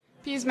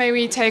Please may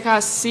we take our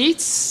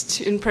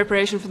seats in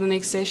preparation for the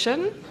next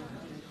session.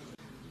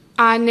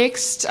 Our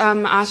next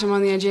item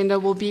on the agenda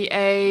will be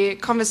a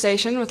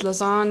conversation with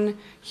Lezanne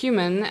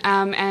Human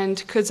and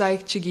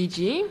Kudzai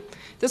Chigiji.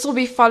 This will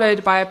be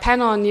followed by a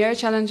panel on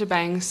neo-challenger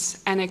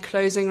banks and a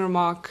closing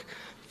remark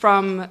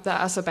from the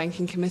ASA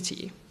Banking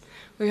Committee.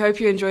 We hope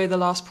you enjoy the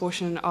last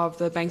portion of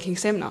the banking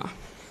seminar.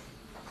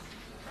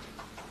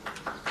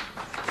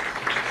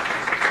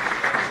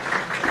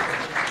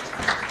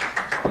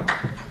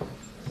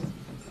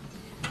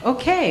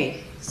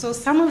 Okay, so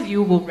some of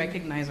you will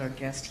recognize our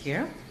guest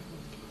here.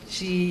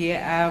 She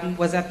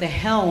was at the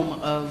helm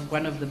of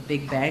one of the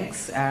big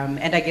banks,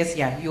 and I guess,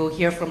 you'll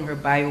hear from her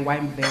bio why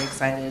I'm very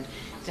excited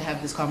to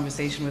have this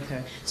conversation with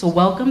her. So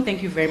welcome,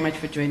 thank you very much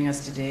for joining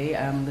us today,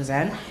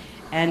 Lezanne.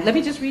 And let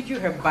me just read you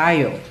her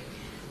bio.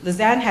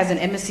 Lezanne has an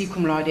MSc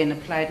cum laude in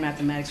Applied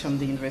Mathematics from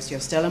the University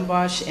of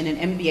Stellenbosch and an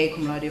MBA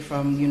cum laude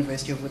from the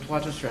University of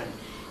Witwatersrand.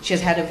 She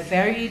has had a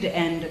varied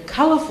and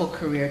colorful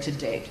career to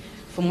date,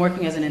 from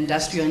working as an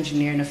industrial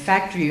engineer in a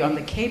factory on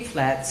the Cape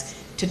Flats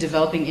to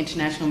developing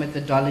international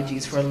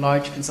methodologies for a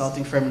large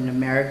consulting firm in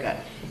America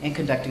and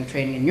conducting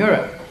training in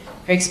Europe.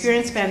 Her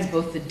experience spans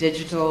both the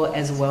digital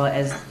as well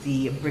as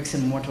the bricks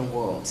and mortar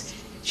worlds.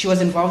 She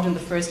was involved in the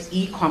first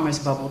e-commerce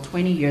bubble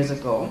 20 years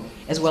ago,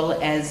 as well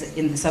as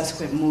in the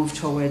subsequent move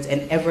towards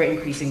an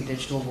ever-increasing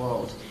digital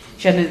world.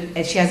 She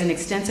has an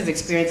extensive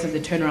experience in the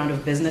turnaround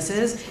of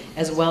businesses,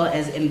 as well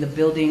as in the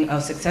building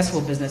of successful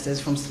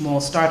businesses from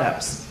small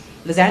startups.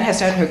 Lezanne has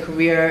started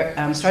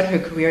her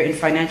career in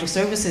financial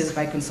services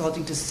by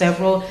consulting to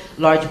several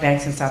large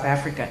banks in South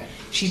Africa.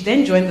 She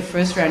then joined the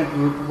First Rand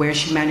Group, where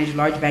she managed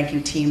large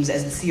banking teams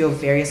as the CEO of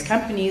various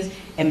companies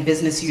and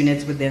business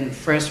units within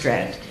First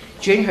Rand.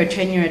 During her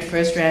tenure at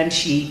First Rand,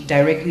 she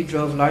directly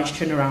drove large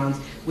turnarounds,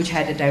 which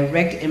had a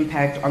direct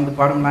impact on the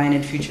bottom line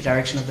and future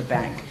direction of the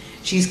bank.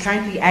 She is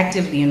currently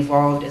actively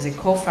involved as a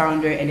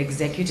co-founder and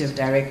executive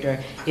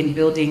director in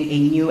building a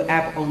new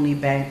app-only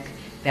bank,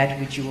 that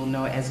which you will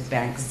know as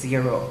Bank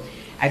Zero.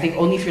 I think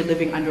only if you're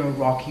living under a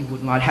rock, you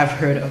would not have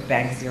heard of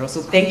Bank Zero. So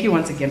thank you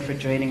once again for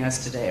joining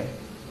us today.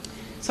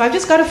 So I've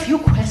just got a few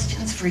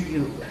questions for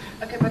you.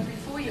 Okay, but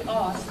before you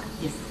ask,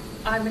 yes.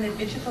 I'm in a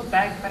digital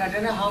bank, but I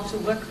don't know how to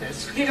work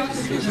this. We don't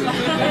switch and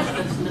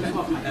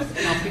I'll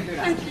figure it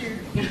out. Thank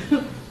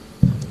you.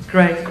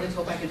 Great. Let's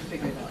hope I can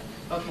figure it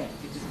out. Okay,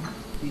 you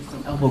just need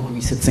some elbow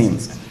grease, it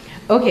seems.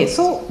 Okay,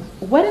 so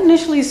what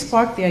initially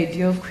sparked the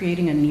idea of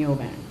creating a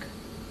neobank?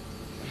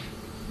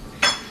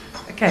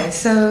 Okay,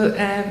 so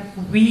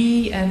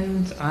we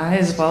and I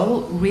as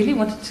well really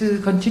wanted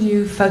to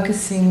continue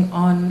focusing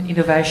on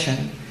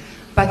innovation,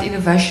 but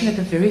innovation at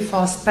a very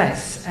fast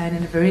pace and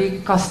in a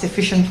very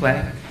cost-efficient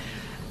way.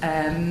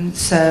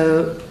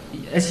 So,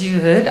 as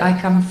you heard,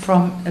 I come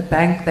from a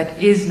bank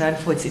that is known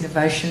for its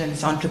innovation and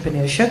its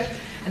entrepreneurship,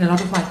 and a lot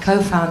of my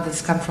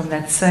co-founders come from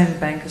that same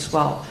bank as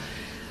well.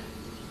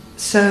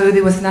 So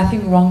there was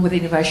nothing wrong with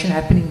innovation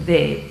happening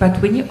there,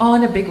 but when you are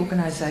in a big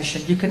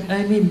organization, you can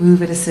only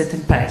move at a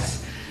certain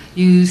pace.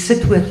 You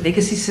sit with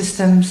legacy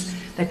systems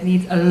that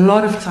need a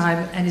lot of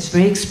time and is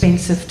very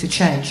expensive to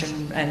change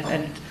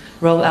and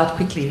roll out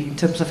quickly in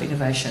terms of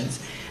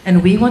innovations.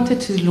 And we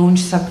wanted to launch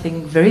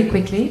something very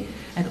quickly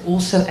and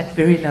also at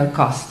very low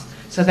cost.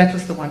 So that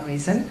was the one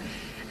reason.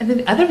 And then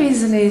the other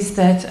reason is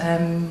that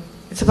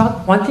it's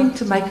about wanting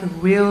to make a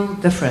real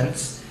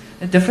difference,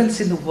 a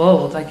difference in the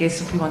world, I guess,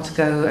 if we want to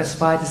go as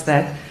wide as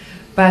that.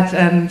 But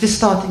just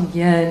starting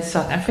here in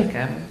South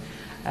Africa,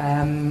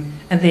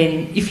 and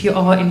then if you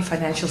are in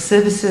financial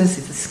services,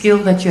 it's a skill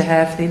that you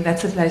have, then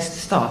that's a place to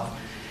start.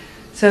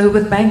 So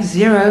with Bank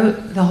Zero,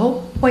 the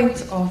whole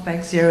point of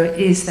Bank Zero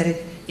is that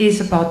it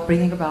is about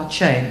bringing about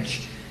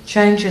change.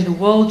 Change in the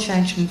world,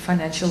 change in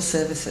financial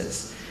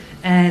services.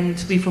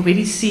 And we've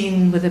already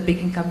seen with the big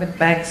incumbent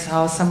banks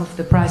how some of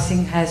the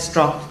pricing has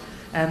dropped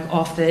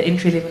of the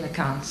entry-level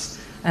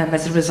accounts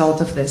as a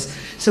result of this.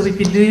 So we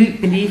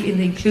believe in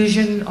the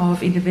inclusion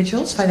of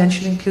individuals,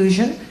 financial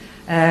inclusion,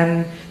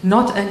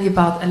 not only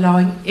about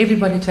allowing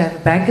everybody to have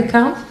a bank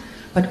account,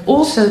 but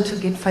also to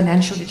get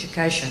financial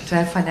education, to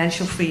have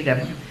financial freedom.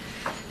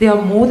 There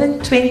are more than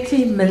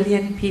 20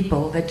 million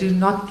people that do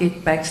not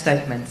get bank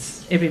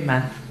statements every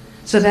month.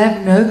 So they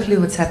have no clue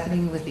what's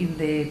happening within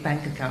their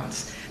bank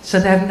accounts. So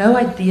they have no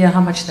idea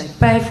how much they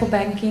pay for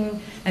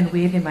banking and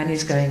where their money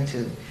is going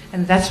to.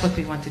 And that's what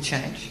we want to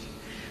change.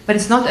 But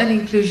it's not only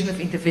inclusion of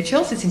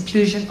individuals, it's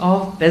inclusion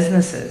of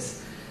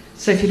businesses.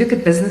 So if you look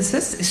at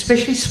businesses,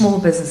 especially small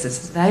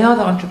businesses, they are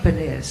the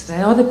entrepreneurs.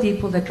 They are the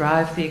people that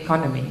drive the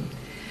economy.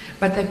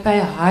 But they pay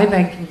high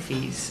banking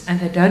fees and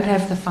they don't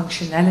have the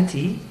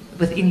functionality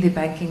within their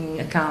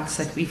banking accounts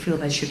that we feel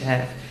they should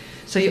have.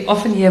 So you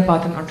often hear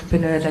about an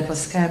entrepreneur that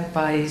was scammed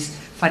by his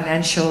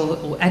financial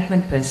or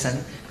admin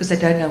person because they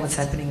don't know what's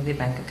happening in their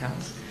bank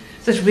accounts.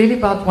 So it's really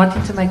about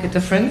wanting to make a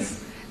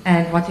difference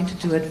and wanting to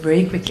do it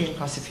very quickly and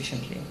cost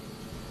efficiently.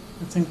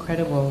 That's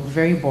incredible.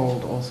 Very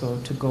bold also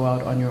to go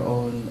out on your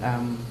own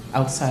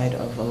outside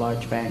of a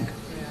large bank.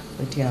 Yeah.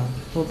 But yeah,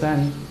 well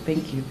done.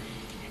 Thank you.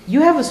 You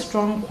have a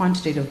strong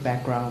quantitative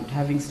background,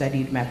 having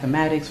studied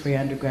mathematics for your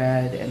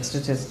undergrad and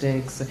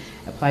statistics,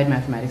 applied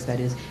mathematics that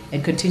is,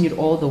 and continued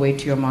all the way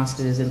to your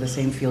master's in the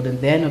same field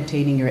and then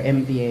obtaining your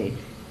MBA.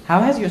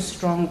 How has your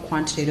strong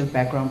quantitative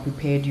background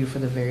prepared you for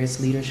the various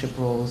leadership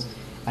roles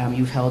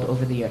you've held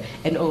over the year?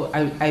 And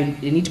I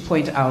need to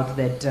point out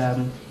that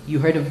you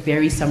heard a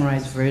very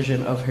summarized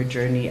version of her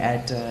journey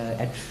at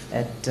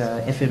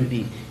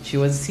FMB. She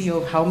was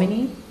CEO of how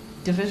many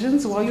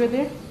divisions while you were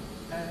there?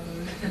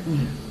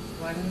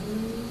 One,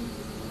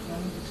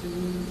 two,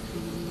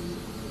 three,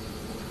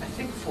 I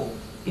think four.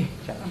 Yeah.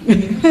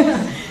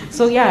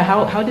 So yeah,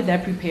 how did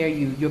that prepare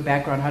you, your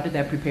background, how did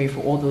that prepare you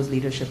for all those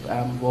leadership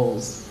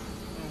roles?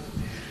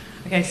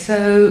 Okay,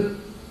 so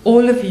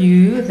all of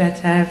you that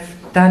have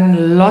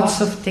done lots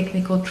of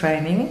technical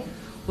training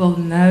will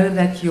know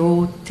that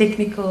your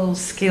technical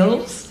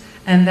skills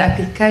and the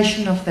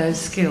application of those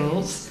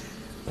skills,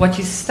 what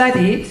you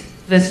studied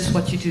versus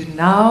what you do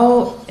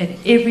now, and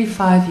every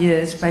 5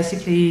 years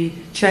basically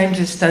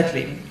changes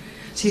totally.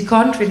 So you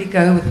can't really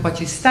go with what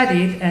you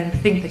studied and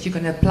think that you're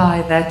going to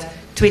apply that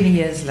 20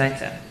 years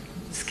later.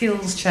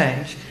 Skills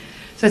change.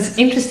 So it's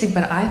interesting,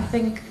 but I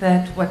think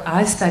that what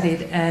I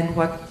studied and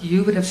what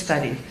you would have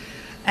studied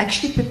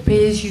actually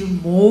prepares you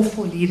more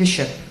for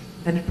leadership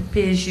than it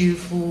prepares you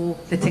for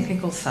the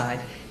technical side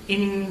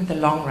in the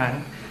long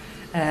run.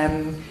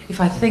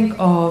 If I think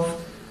of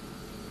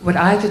what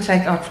I had to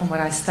take out from what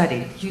I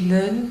studied, you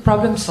learn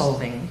problem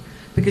solving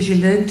because you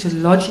learn to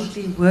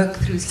logically work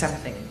through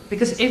something,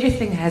 because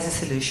everything has a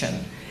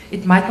solution.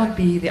 It might not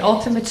be the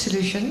ultimate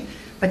solution,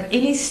 but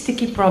any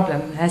sticky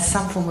problem has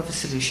some form of a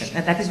solution,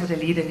 and that is what a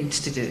leader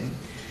needs to do.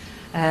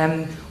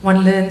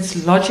 One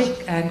learns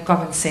logic and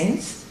common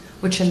sense,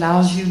 which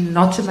allows you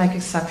not to make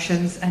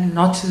assumptions and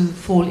not to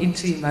fall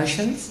into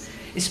emotions,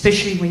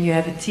 especially when you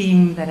have a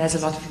team that has a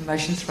lot of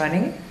emotions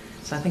running.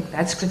 So I think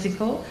that's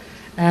critical.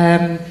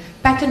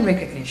 Pattern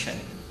recognition.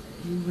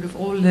 You would have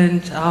all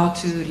learned how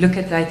to look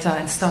at data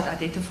and start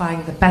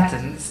identifying the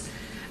patterns.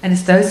 And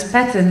it's those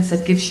patterns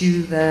that gives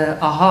you the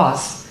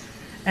ahas.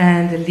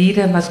 And the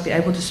leader must be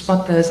able to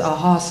spot those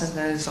ahas and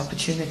those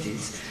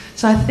opportunities.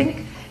 So I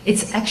think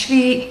it's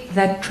actually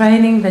that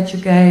training that you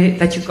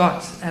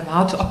got,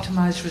 how to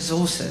optimize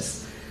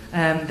resources,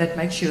 that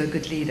makes you a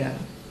good leader.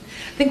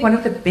 I think one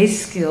of the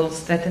best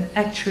skills that an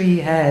actuary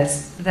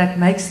has that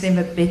makes them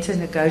a better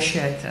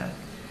negotiator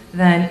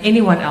than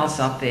anyone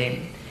else out there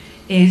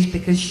is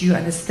because you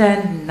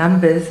understand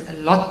numbers a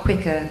lot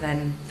quicker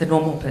than the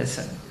normal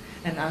person.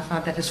 And I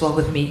found that as well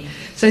with me.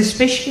 So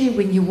especially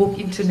when you walk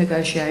into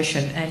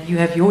negotiation and you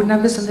have your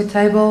numbers on the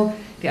table,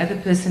 the other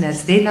person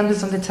has their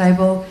numbers on the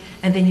table,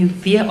 and then you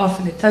veer off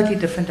in a totally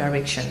different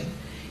direction.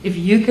 If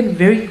you can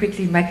very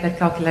quickly make that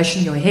calculation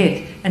in your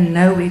head and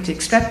know where to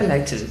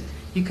extrapolate to,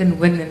 you can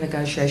win the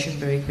negotiation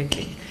very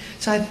quickly.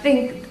 So I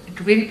think it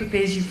really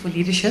prepares you for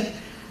leadership.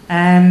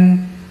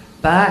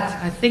 But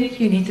I think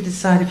you need to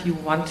decide if you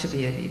want to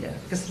be a leader,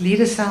 because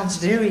leader sounds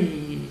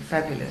very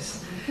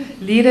fabulous.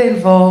 Leader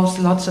involves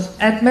lots of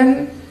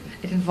admin,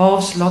 it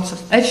involves lots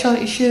of HR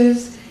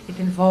issues, it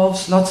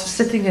involves lots of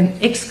sitting in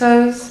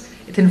excos,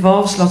 it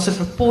involves lots of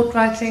report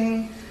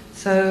writing.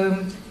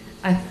 So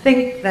I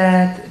think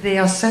that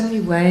there are so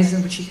many ways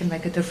in which you can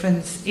make a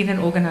difference in an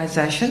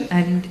organization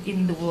and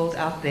in the world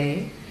out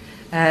there.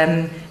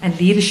 And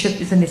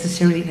leadership isn't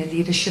necessarily in a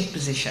leadership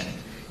position.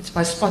 It's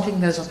by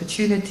spotting those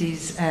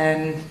opportunities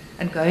and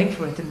going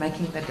for it and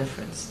making that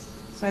difference.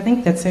 So I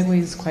think that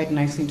segues quite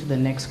nicely into the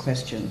next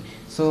question.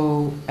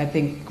 So I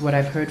think what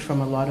I've heard from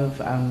a lot of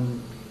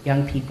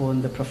young people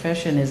in the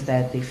profession is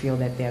that they feel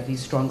that they have these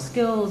strong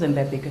skills and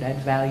that they could add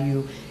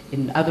value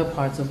in other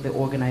parts of the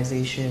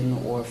organization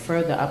or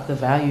further up the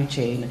value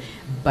chain,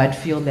 but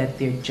feel that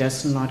they're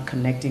just not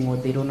connecting or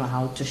they don't know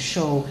how to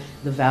show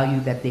the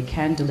value that they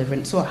can deliver.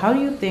 And so how do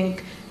you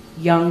think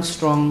young,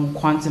 strong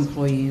quant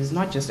employees,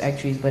 not just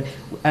actuaries, but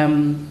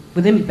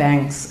within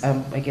banks,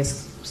 I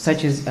guess,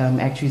 such as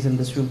actuaries in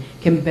this room,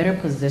 can better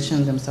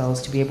position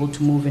themselves to be able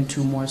to move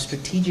into more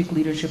strategic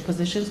leadership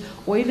positions,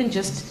 or even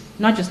just,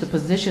 not just the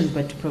positions,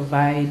 but to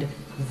provide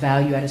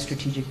value at a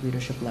strategic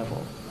leadership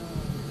level?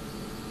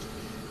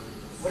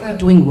 What are we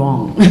doing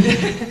wrong?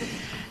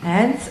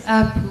 Hands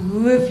up,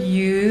 who of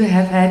you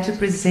have had to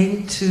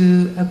present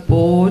to a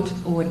board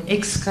or an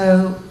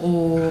exco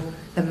or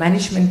the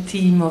management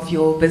team of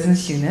your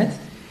business unit,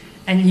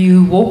 and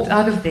you walked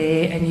out of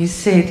there and you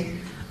said,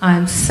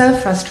 I'm so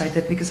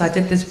frustrated because I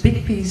did this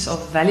big piece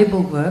of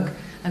valuable work,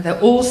 and they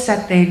all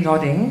sat there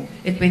nodding.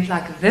 It went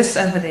like this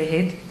over their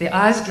head, their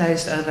eyes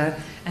glazed over,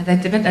 and they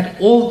didn't at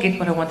all get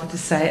what I wanted to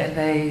say, and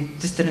they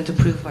just didn't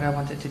approve what I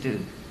wanted to do.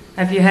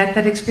 Have you had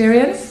that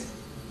experience?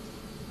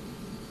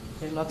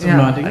 Lots of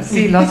nodding. I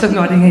see lots of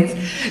nodding heads.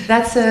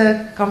 That's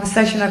a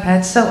conversation I've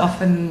had so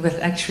often with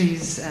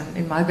actuaries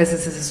in my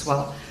businesses as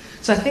well.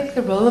 So I think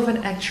the role of an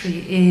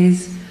actuary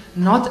is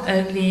not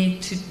only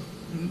to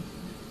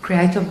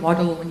create a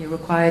model when you're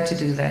required to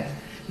do that,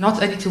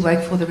 not only to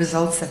wait for the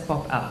results that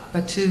pop out,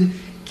 but to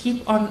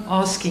keep on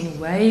asking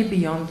way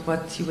beyond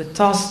what you were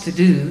tasked to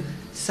do,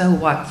 so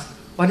what?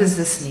 What does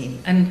this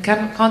mean? And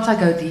can't I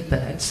go deeper?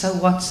 And so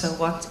what,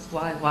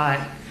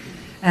 why?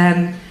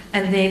 And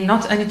then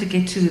not only to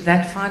get to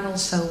that final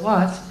so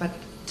what, but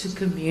to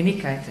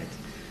communicate it.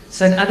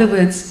 So in other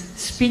words,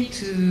 speak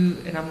to,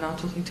 and I'm now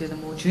talking to the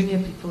more junior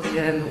people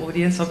here in the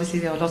audience, obviously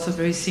there are lots of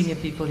very senior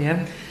people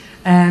here.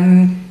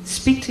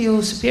 Speak to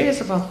your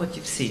superiors about what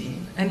you've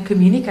seen and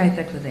communicate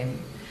that with them.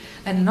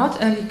 And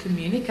not only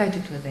communicate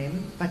it with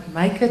them, but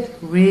make it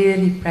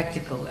really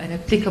practical and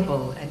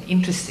applicable and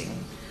interesting.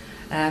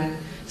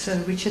 So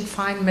Richard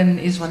Feynman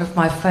is one of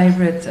my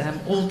favorite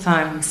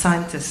all-time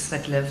scientists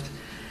that lived.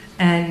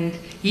 And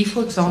he,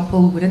 for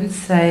example, wouldn't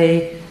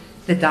say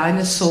the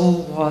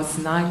dinosaur was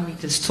 9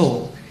 meters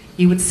tall.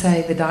 He would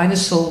say the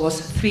dinosaur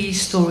was 3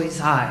 stories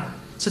high.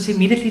 So it's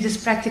immediately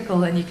just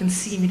practical, and you can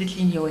see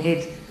immediately in your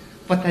head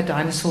what that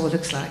dinosaur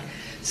looks like.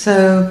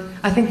 So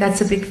I think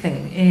that's a big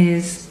thing,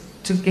 is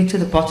to get to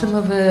the bottom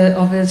of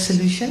a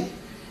solution,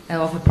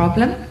 of a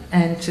problem,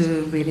 and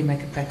to really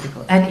make it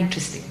practical and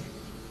interesting.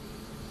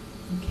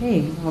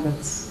 Okay, well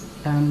that's,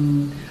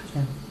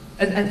 yeah.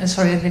 And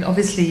sorry, and then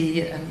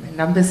obviously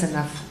numbers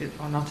enough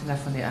are not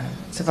enough on their own.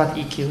 It's about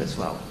EQ as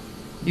well.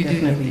 You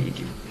Definitely. do need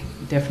the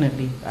EQ.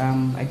 Definitely.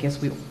 I guess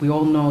we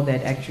all know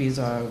that actuaries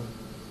are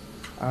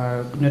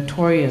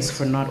notorious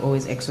for not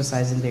always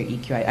exercising their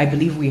EQ. I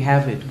believe we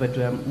have it, but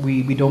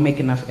we don't make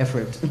enough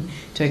effort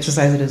to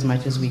exercise it as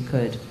much as we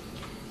could.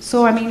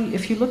 So, I mean,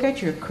 if you look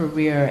at your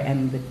career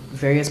and the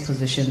various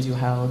positions you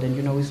held, and,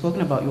 you know, we've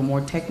spoken about your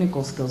more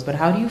technical skills, but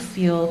how do you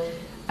feel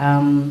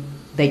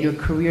that your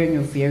career and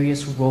your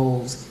various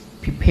roles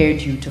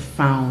prepared you to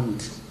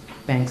found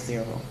Bank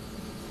Zero?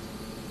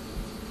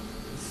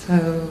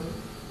 So,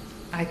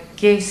 I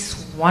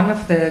guess one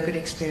of the good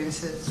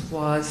experiences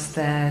was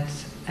that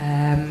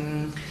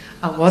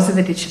I was in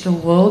the digital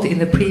world in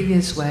the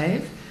previous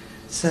wave.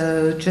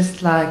 So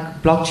just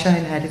like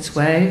blockchain had its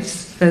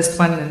waves, first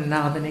one and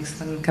now the next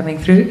one coming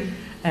through,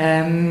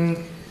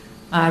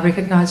 I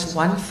recognized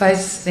one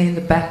face there in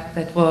the back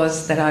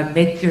that I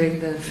met during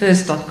the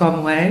first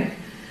 .com wave.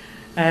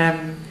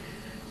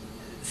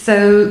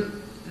 So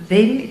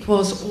then it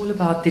was all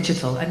about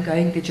digital and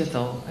going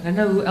digital. I don't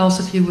know who else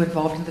of you were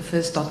involved in the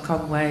first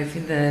 .com wave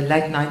in the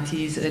late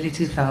 90s, early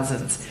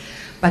 2000s.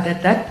 But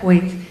at that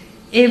point,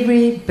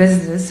 every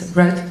business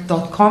wrote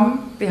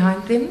 .com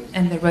behind them,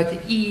 and they wrote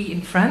the E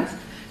in front,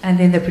 and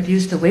then they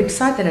produced a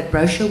website that had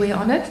brochureware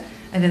on it,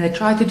 and then they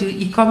tried to do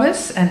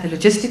e-commerce, and the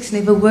logistics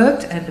never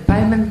worked, and the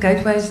payment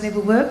gateways never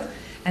worked,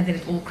 and then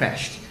it all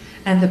crashed.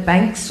 And the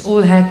banks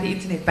all had the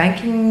internet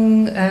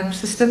banking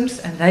systems,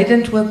 and they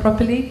didn't work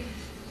properly.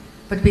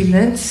 But we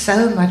learned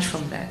so much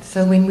from that.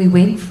 So when we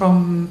went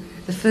from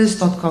the first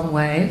 .com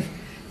wave,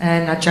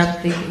 and I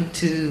jumped then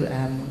into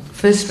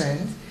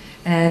FirstRand,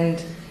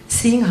 and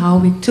seeing how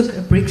we took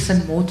a bricks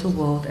and mortar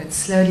world and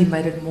slowly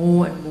made it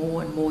more and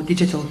more and more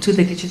digital to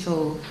the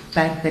digital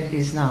bank that it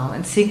is now,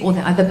 and seeing all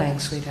the other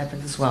banks where it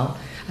happened as well.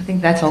 I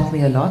think that helped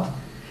me a lot.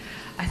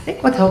 I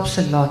think what helps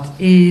a lot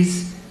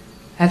is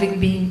having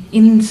been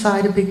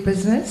inside a big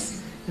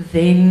business,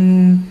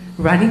 then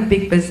running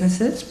big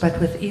businesses, but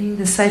within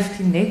the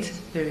safety net,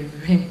 very,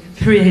 very,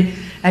 very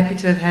happy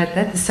to have had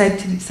that, the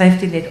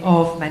safety net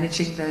of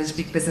managing those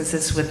big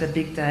businesses with a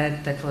big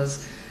dad that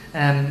was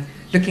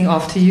looking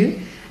after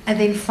you. And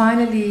then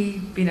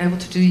finally being able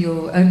to do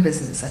your own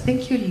business. I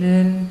think you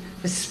learn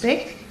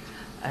respect.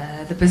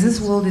 The business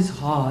world is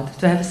hard.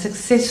 To have a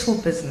successful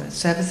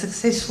business, to have a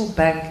successful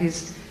bank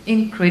is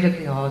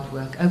incredibly hard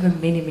work over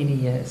many, many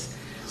years.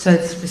 So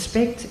it's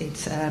respect,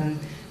 it's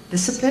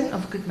discipline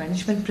of good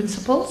management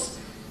principles.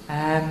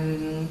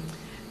 And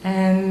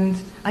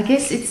I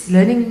guess it's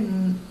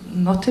learning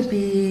not to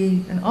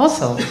be an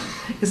arsehole.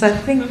 Because I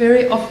think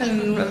very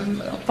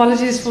often,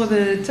 apologies for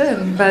the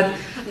term, but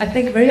I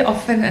think very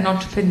often an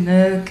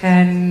entrepreneur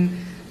can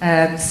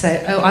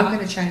say, oh, I'm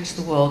going to change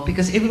the world,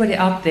 because everybody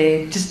out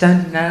there just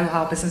don't know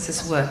how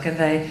businesses work, and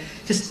they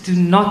just do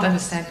not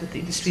understand what the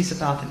industry is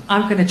about. And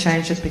I'm going to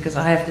change it because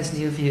I have this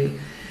new view.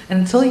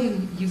 And until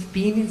you've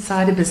been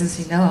inside a business,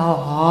 you know how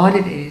hard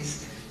it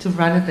is to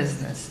run a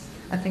business.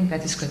 I think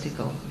that is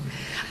critical.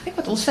 I think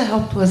what also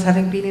helped was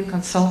having been in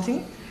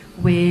consulting,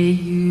 where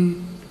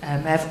you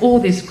have all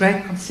these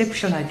great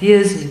conceptual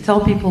ideas and you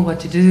tell people what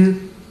to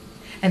do,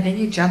 and then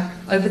you jump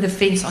over the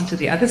fence onto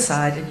the other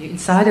side and you're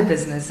inside a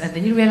business, and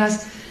then you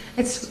realize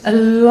it's a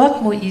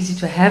lot more easy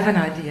to have an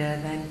idea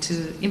than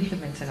to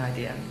implement an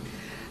idea.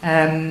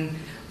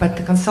 But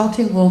the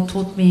consulting world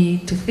taught me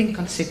to think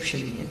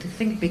conceptually and to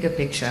think bigger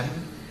picture,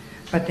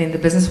 but then the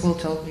business world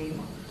told me,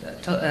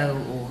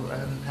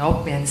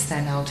 helped me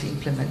understand how to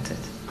implement it.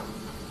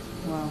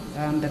 Wow,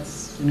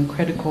 that's an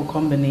incredible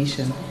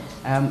combination.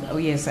 Oh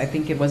yes, I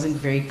think it wasn't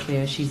very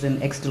clear. She's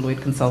an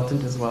ex-Deloitte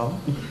consultant as well.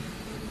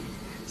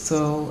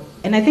 So,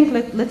 and I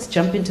think let's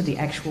jump into the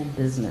actual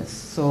business.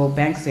 So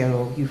Bank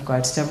Zero, you've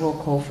got several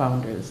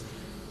co-founders.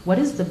 What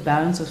is the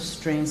balance of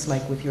strengths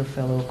like with your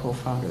fellow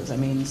co-founders? I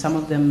mean, some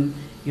of them,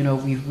 you know,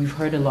 we've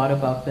heard a lot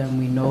about them,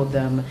 we know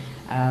them,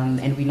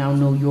 and we now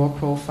know your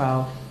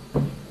profile.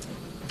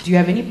 do you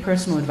have any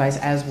personal advice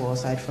as well,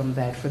 aside from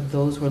that, for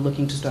those who are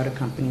looking to start a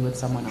company with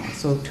someone else?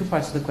 So 2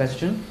 parts of the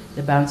question: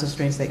 the balance of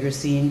strengths that you're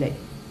seeing that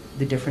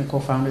the different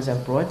co-founders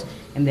have brought,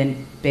 and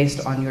then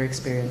based on your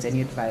experience,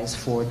 any advice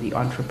for the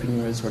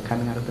entrepreneurs who are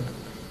coming out of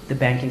the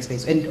banking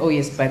space. And oh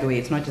yes, by the way,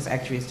 it's not just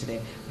actuaries today.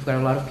 We've got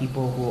a lot of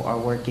people who are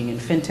working in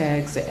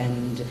fintechs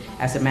and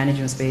asset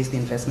management space, the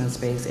investment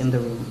space in the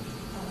room.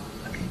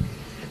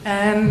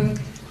 Okay.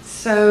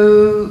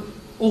 So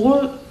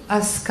all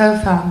us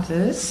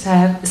co-founders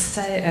have,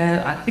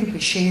 I think we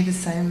share the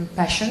same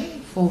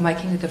passion for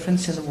making a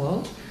difference in the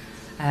world,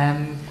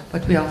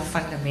 but we are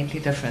fundamentally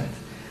different.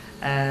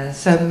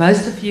 So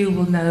most of you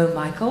will know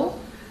Michael.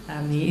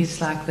 He is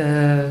like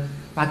the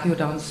Michael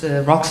Jordan's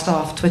rock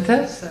star of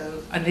Twitter,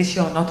 so unless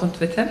you are not on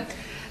Twitter.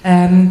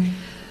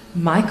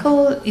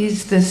 Michael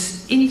is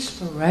this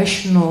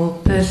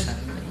inspirational person.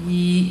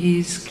 He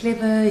is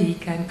clever, he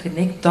can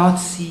connect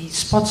dots, he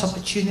spots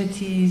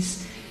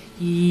opportunities.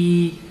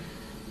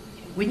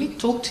 When you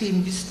talk to him,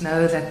 you just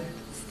know that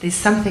there's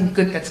something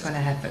good that's going to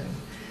happen.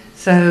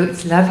 So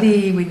it's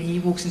lovely when he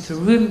walks into a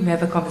room and we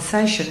have a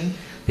conversation,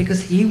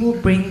 because he will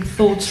bring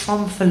thoughts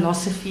from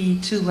philosophy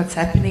to what's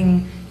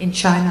happening in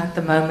China at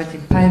the moment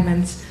in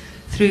payments,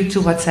 through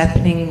to what's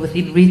happening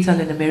within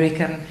retail in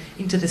America,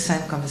 into the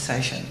same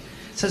conversation.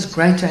 So it's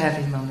great to have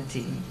him on the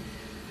team.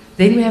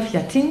 Then we have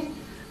Yatin,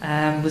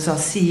 who's our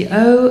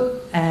CEO,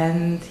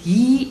 and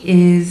he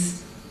is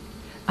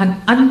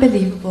an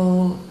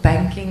unbelievable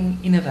banking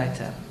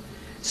innovator.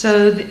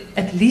 So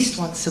at least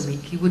once a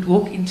week, he would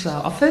walk into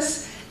our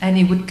office and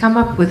he would come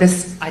up with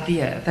this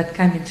idea that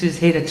came into his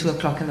head at 2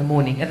 o'clock in the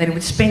morning, and then he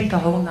would spend the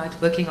whole night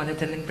working on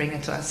it and then bring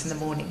it to us in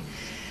the morning.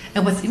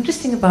 And what's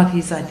interesting about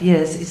his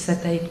ideas is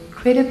that they're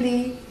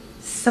incredibly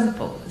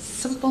simple,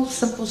 simple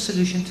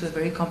solution to a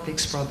very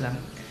complex problem.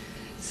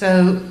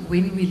 So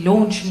when we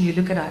launch and you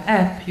look at our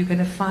app, you're going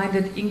to find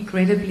it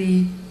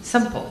incredibly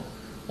simple,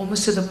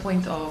 almost to the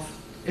point of,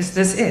 is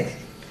this it?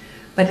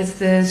 But it's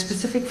the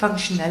specific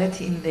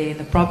functionality in there,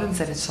 the problems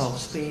that it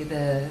solves, where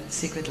the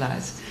secret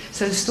lies.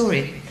 So a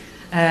story.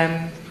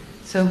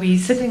 So we're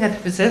sitting at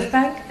the Reserve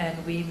Bank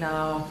and we're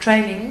now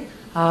training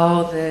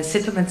how the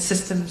settlement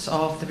systems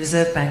of the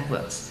Reserve Bank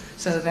works.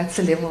 So that's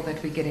the level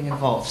that we're getting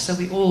involved. So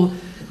we're all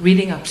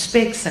reading up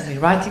specs and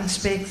we're writing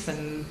specs,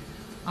 and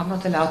I'm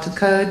not allowed to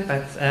code,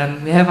 but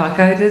we have our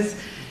coders.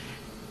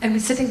 And we're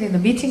sitting there in the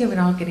meeting and we're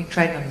now getting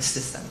trained on the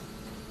system.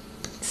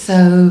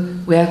 So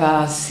we have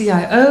our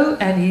CIO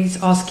and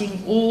he's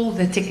asking all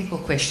the technical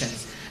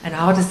questions. And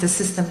how does the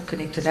system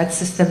connect to that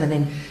system? And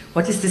then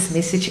what is this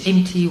message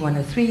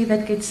MT103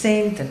 that gets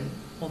sent? And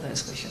all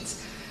those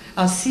questions.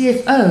 Our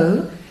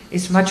CFO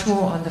is much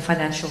more on the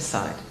financial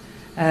side.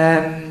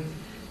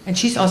 And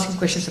she's asking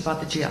questions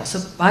about the GL.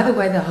 So by the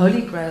way, the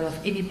holy grail of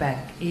any bank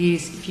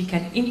is if you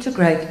can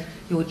integrate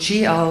your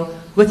GL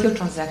with your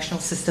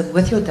transactional system,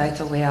 with your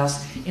data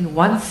warehouse in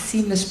one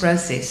seamless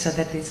process, so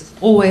that there's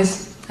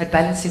always, that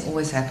balancing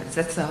always happens.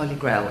 That's the holy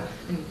grail,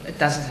 and it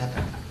doesn't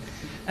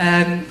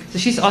happen. So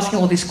she's asking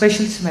all these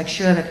questions to make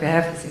sure that we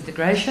have this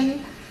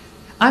integration.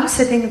 I'm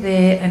sitting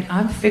there and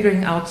I'm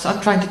figuring out, so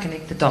I'm trying to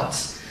connect the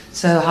dots.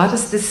 So how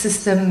does this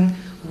system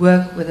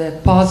work with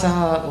the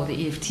PASA or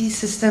the EFT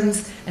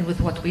systems, and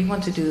with what we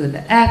want to do in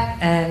the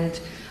app? And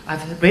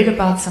I've read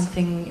about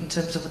something in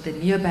terms of what the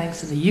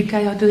neobanks in the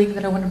UK are doing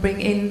that I want to bring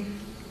in.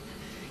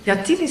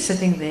 Yatin is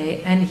sitting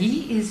there and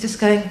he is just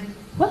going,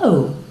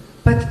 whoa,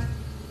 but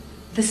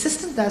the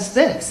system does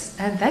this,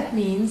 and that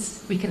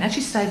means we can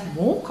actually save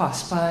more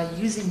costs by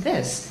using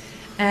this,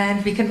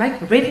 and we can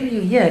make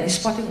revenue here. He's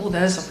spotting all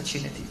those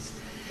opportunities.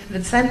 And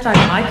at the same time,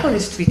 Michael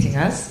is tweeting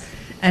us,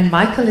 and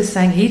Michael is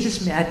saying he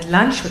just had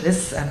lunch with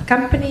this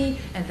company,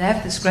 and they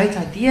have this great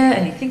idea,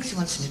 and he thinks he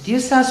wants to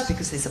introduce us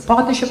because there's a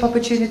partnership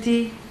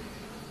opportunity,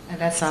 and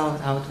that's how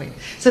it went.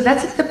 So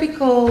that's a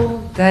typical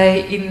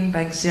day in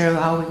Bank Zero,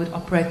 how we would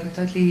operate in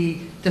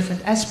totally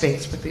different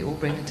aspects, but we all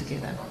bring it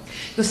together.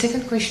 Your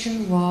second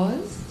question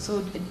was?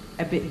 So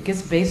I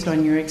guess based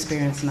on your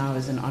experience now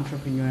as an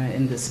entrepreneur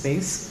in this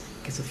space,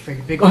 I guess a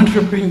very big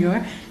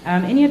entrepreneur,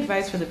 any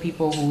advice for the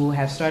people who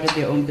have started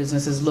their own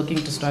businesses, looking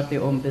to start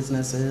their own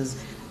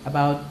businesses,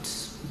 about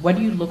what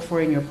do you look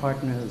for in your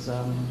partners?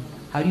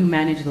 How do you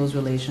manage those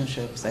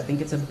relationships? I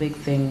think it's a big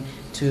thing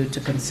to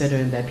consider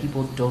and that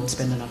people don't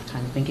spend enough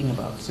time thinking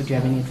about. So do you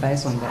have any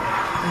advice on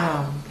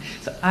that?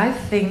 So I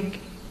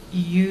think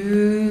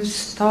you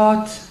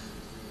start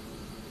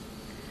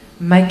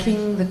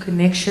making the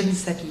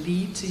connections that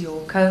lead to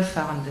your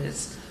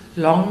co-founders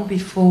long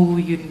before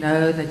you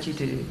know that you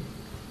do.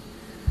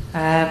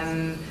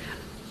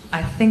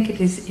 I think it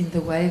is in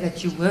the way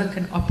that you work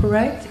and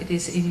operate. It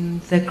is in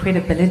the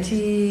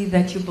credibility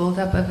that you build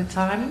up over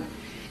time.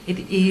 It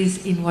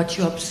is in what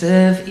you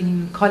observe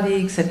in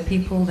colleagues and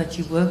people that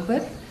you work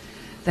with,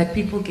 that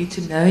people get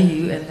to know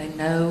you and they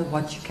know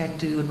what you can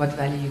do and what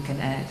value you can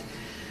add.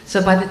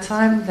 So by the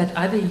time that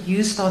either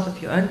you start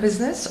up your own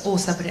business or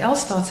somebody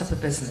else starts up a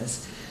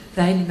business,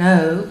 they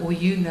know, or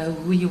you know,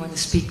 who you want to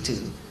speak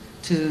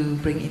to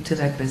bring into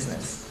that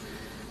business.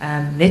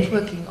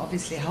 Networking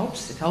obviously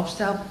helps. It helps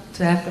to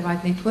have the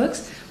right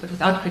networks, but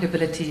without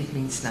credibility, it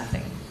means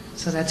nothing.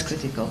 So that's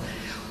critical.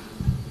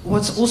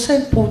 What's also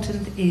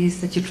important is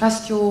that you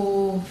trust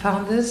your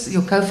founders,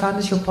 your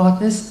co-founders, your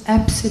partners,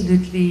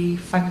 absolutely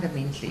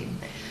fundamentally.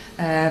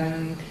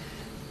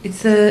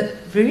 It's a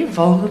very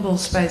vulnerable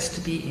space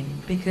to be in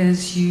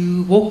because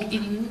you walk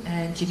in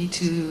and you need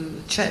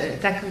to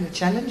tackle a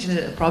challenge,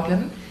 a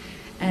problem,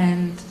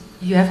 and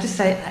you have to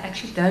say, I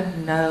actually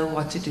don't know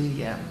what to do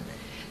here.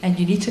 And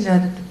you need to know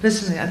that the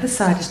person on the other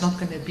side is not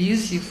going to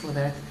abuse you for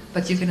that,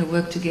 but you're going to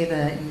work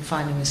together in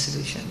finding a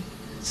solution.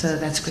 So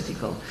that's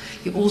critical.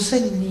 You also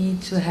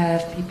need to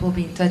have people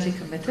being totally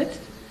committed,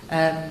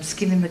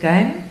 skin in the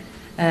game.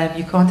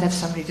 You can't have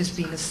somebody just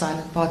being a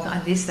silent partner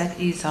unless that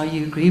is how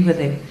you agree with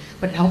them.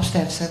 But it helps to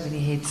have so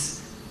many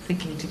heads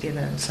thinking together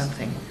on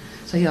something.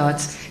 So yeah,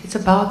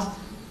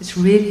 it's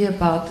really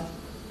about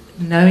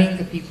knowing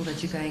the people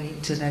that you're going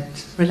into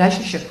that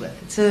relationship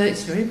with.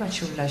 It's very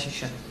much a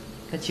relationship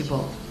that you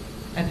build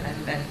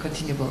and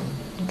continue building.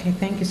 Okay,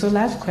 thank you. So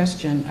last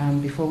question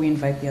before we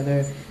invite the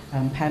other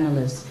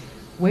panelists.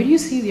 Where do you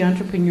see the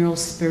entrepreneurial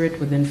spirit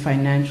within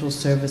financial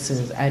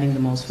services adding the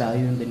most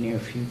value in the near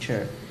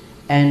future?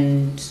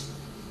 And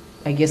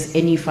I guess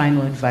any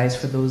final advice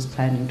for those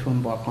planning to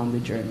embark on the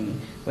journey,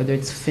 whether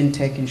it's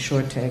fintech,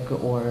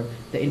 insurtech, or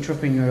the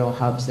entrepreneurial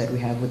hubs that we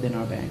have within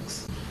our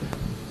banks?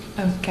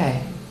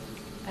 Okay.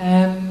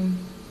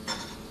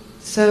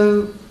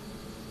 So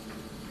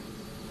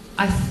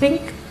I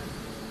think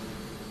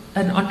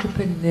an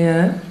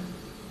entrepreneur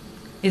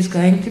is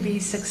going to be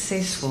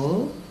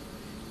successful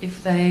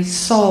if they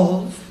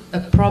solve a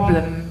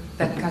problem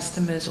that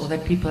customers or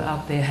that people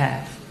out there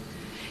have.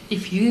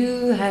 If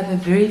you have a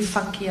very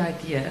funky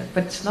idea,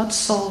 but it's not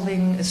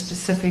solving a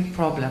specific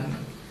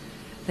problem,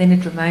 then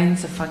it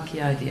remains a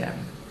funky idea.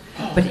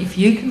 But if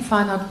you can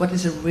find out what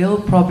is a real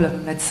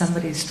problem that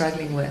somebody is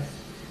struggling with,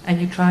 and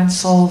you try and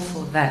solve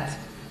for that,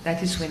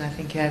 that is when I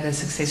think you have a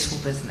successful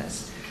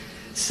business.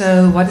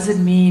 So what does it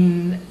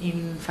mean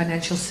in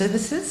financial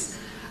services?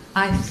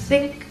 I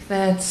think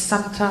that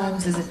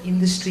sometimes as an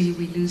industry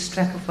we lose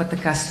track of what the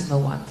customer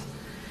wants.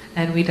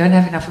 And we don't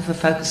have enough of a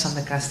focus on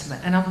the customer.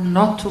 And I'm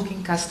not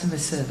talking customer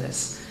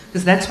service,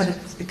 because that's what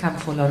it's become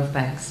for a lot of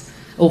banks,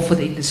 or for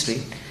the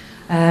industry.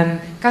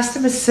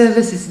 Customer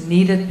service is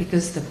needed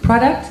because the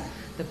product,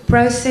 the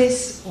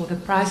process, or the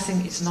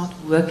pricing is not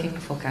working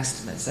for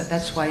customers. And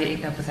that's why you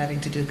end up with having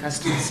to do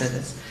customer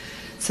service.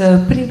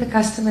 So putting the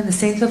customer in the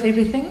center of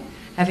everything,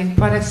 having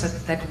products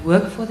that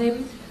work for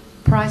them,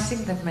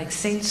 pricing that makes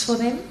sense for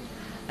them,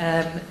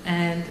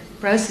 and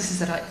processes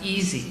that are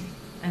easy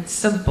and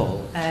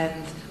simple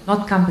and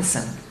not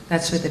cumbersome.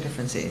 That's where the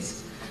difference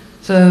is.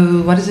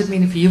 So what does it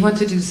mean if you want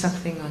to do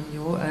something on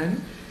your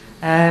own?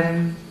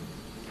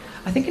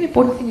 I think an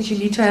important thing is you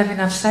need to have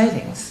enough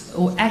savings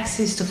or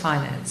access to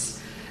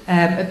finance.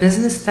 A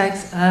business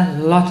takes a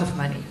lot of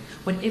money.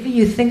 Whatever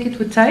you think it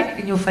would take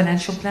in your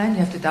financial plan, you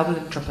have to double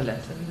and triple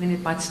it, and then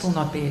it might still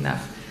not be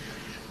enough.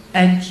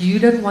 And you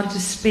don't want to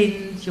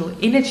spend your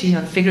energy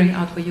on figuring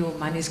out where your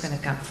money is going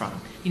to come from.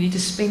 You need to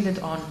spend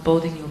it on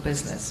building your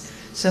business.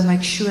 So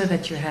make sure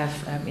that you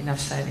have enough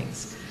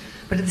savings.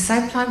 But at the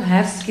same time,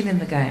 have skin in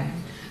the game.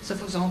 So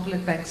for example,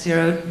 at Bank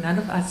Zero, none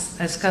of us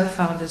as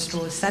co-founders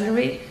draw a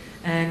salary,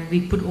 and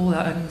we put all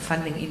our own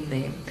funding in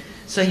there.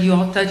 So you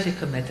are totally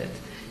committed.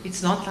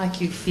 It's not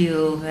like you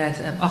feel that,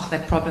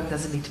 that problem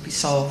doesn't need to be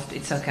solved,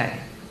 it's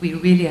okay. We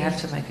really have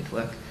to make it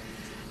work.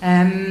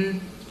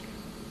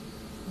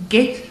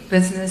 Get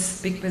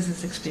big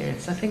business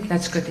experience. I think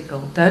that's critical.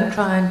 Don't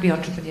try and be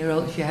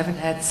entrepreneurial if you haven't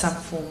had some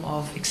form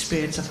of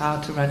experience of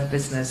how to run a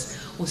business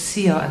or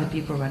see how other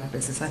people run a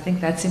business. I think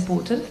that's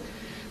important.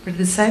 But at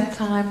the same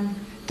time,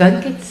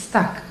 don't get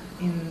stuck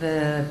in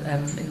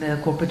the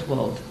corporate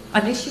world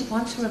unless you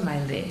want to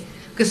remain there.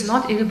 Because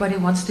not everybody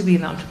wants to be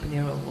in the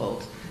entrepreneurial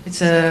world.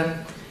 It's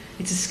a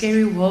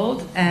scary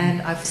world,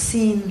 and I've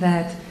seen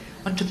that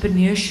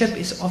entrepreneurship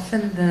is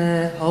often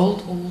the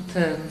hold-all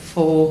term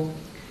for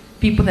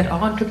people that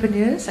are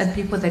entrepreneurs and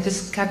people that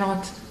just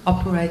cannot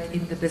operate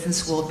in the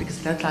business world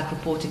because they don't like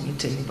reporting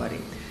into anybody.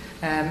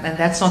 And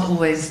that's not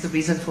always the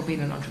reason for being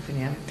an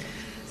entrepreneur.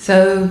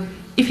 So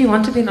if you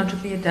want to be an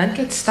entrepreneur, don't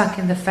get stuck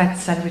in the fat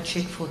salary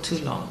check for too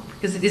long,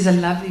 because it is a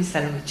lovely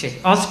salary check.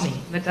 Ask me,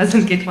 that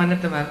doesn't get one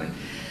at the moment.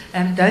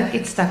 Don't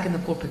get stuck in the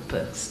corporate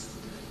perks.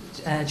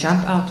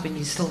 Jump out when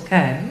you still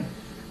can,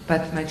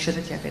 but make sure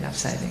that you have enough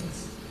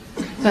savings.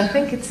 So I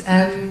think it's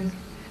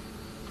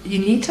you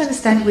need to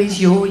understand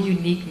where's your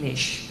unique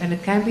niche. And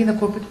it can be in the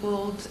corporate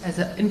world as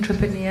an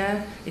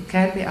entrepreneur, it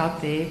can be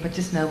out there, but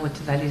just know what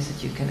the values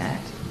that you can add.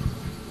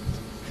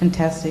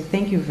 Fantastic.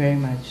 Thank you very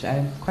much.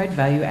 Quite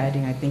value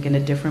adding, I think, in a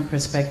different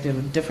perspective,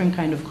 a different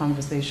kind of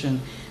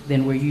conversation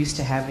than we're used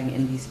to having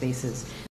in these spaces.